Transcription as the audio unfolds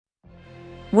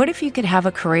What if you could have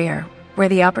a career where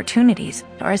the opportunities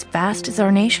are as vast as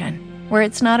our nation, where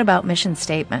it's not about mission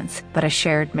statements, but a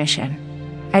shared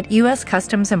mission? At U.S.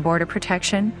 Customs and Border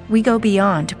Protection, we go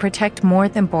beyond to protect more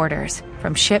than borders.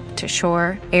 From ship to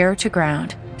shore, air to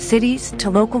ground, cities to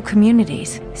local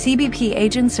communities, CBP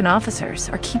agents and officers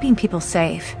are keeping people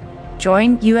safe.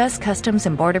 Join U.S. Customs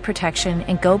and Border Protection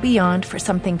and go beyond for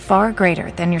something far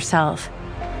greater than yourself.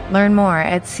 Learn more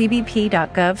at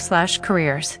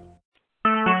cbp.gov/careers.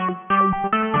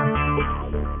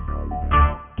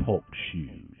 Talk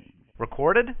shoes.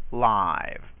 Recorded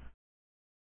live.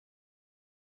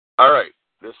 All right,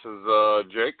 this is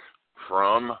Jake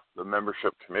from the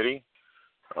membership committee.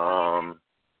 I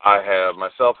have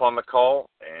myself on the call,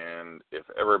 and if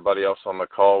everybody else on the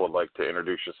call would like to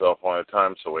introduce yourself one at a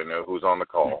time so we know who's on the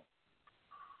call.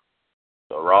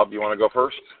 So, Rob, you want to go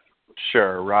first?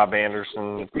 Sure. Rob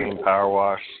Anderson, Clean Power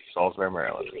Wash, Salisbury,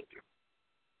 Maryland.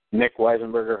 Nick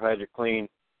Weisenberger, Hydro Clean,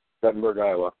 Guttenberg,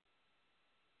 Iowa.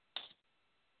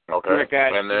 Okay, Rick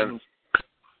Ashton, and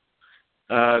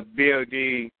then?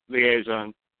 BOD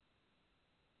liaison.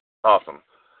 Awesome.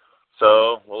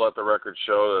 So we'll let the record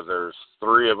show that there's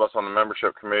three of us on the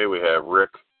membership committee. We have Rick,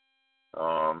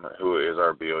 who is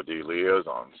our BOD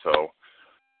liaison. So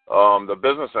the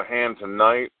business at hand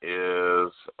tonight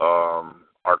is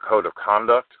our code of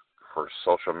conduct for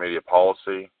social media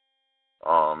policy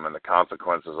and the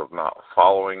consequences of not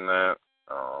following that.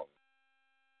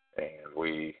 And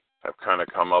we have kind of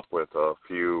come up with a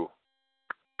few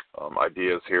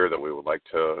ideas here that we would like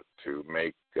to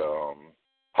make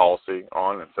policy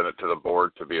on and send it to the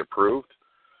board to be approved.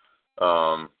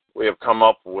 We have come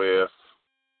up with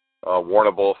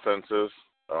warnable offenses,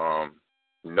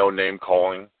 no name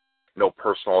calling, no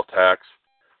personal attacks,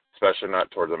 especially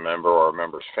not towards a member or a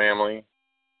member's family,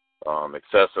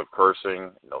 excessive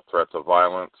cursing, no threats of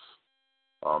violence,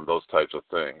 those types of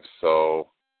things. So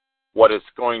what it's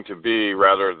going to be,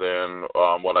 rather than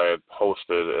what I had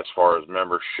posted as far as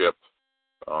membership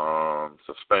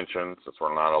suspension, since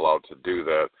we're not allowed to do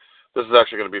that, this is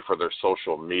actually going to be for their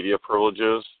social media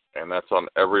privileges, and that's on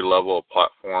every level of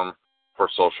platform for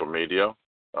social media.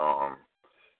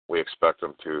 We expect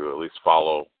them to at least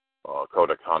follow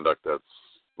code of conduct that's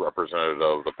representative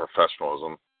of the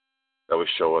professionalism that we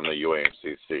show in the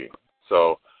UAMCC.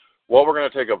 So what we're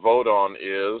going to take a vote on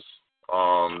is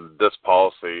this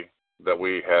policy that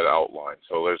we had outlined.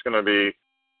 So there's going to be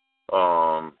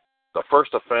the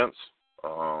first offense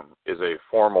is a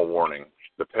formal warning,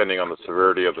 depending on the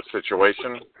severity of the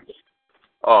situation.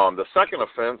 The second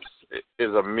offense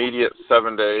is immediate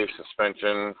 7-day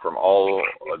suspension from all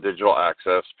digital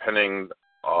access pending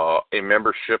a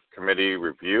membership committee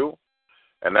review,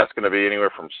 and that's going to be anywhere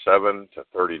from 7 to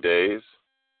 30 days.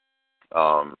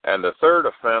 And the third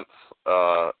offense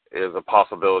is a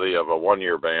possibility of a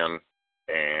 1-year ban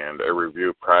and a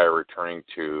review prior returning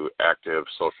to active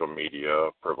social media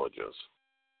privileges.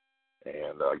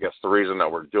 And I guess the reason that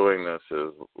we're doing this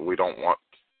is we don't want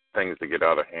things to get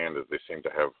out of hand as they seem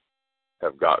to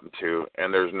have gotten to,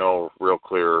 and there's no real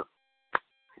clear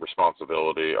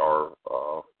responsibility or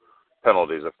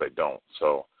penalties if they don't.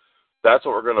 So that's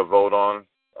what we're going to vote on.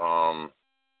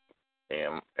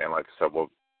 And like I said,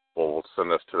 we'll send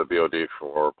this to the BOD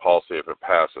for policy if it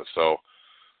passes. So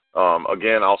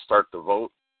again, I'll start the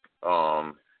vote.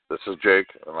 This is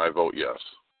Jake, and I vote yes.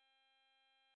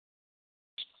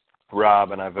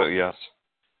 Rob, and I vote yes.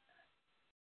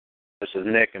 This is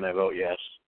Nick, and I vote yes.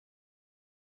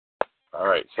 All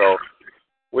right, so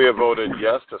we have voted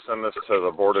yes to send this to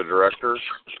the board of directors,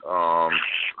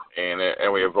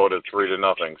 and we have voted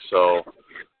 3-0. So,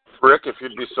 Rick, if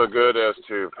you'd be so good as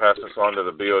to pass this on to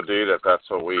the BOD, that's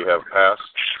what we have passed,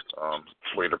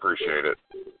 we'd appreciate it.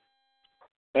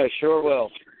 I sure will.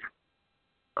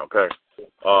 Okay.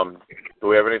 Do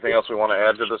we have anything else we want to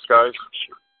add to this, guys?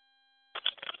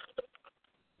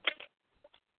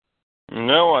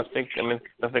 No, I think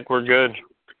we're good.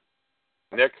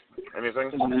 Nick, anything?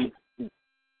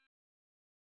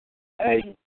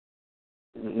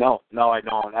 No, I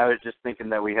don't. I was just thinking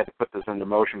that we had to put this into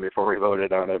motion before we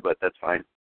voted on it, but that's fine.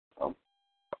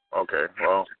 Okay,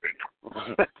 well,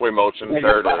 we motioned.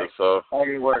 There it is. So I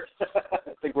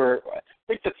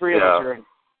think the three of us are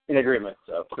in agreement.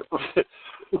 So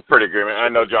pretty agreement. I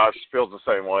know Josh feels the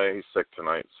same way. He's sick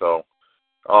tonight. So,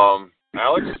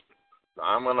 Alex,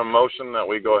 I'm going to motion that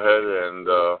we go ahead and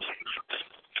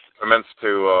commence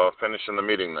to finishing the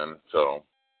meeting then. So,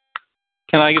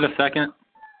 can I get a second?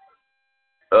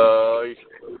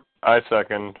 I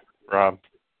second, Rob.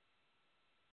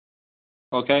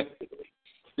 Okay.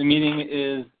 The meeting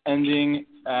is ending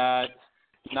at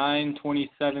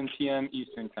 9:27 p.m.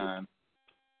 Eastern Time.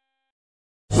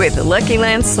 With the Lucky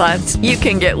Land Slots, you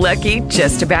can get lucky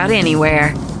just about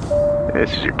anywhere.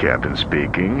 This is your captain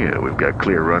speaking. We've got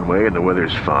clear runway and the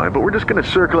weather's fine, but we're just going to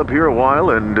circle up here a while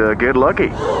and get lucky.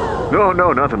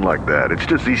 No, nothing like that. It's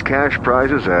just these cash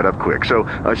prizes add up quick. So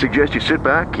I suggest you sit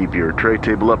back, keep your tray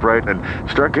table upright, and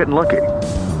start getting lucky.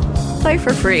 Play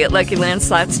for free at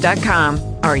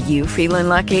LuckyLandSlots.com. Are you feeling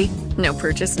lucky? No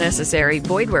purchase necessary.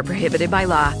 Void where prohibited by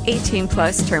law.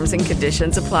 18+ terms and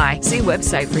conditions apply. See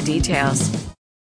website for details.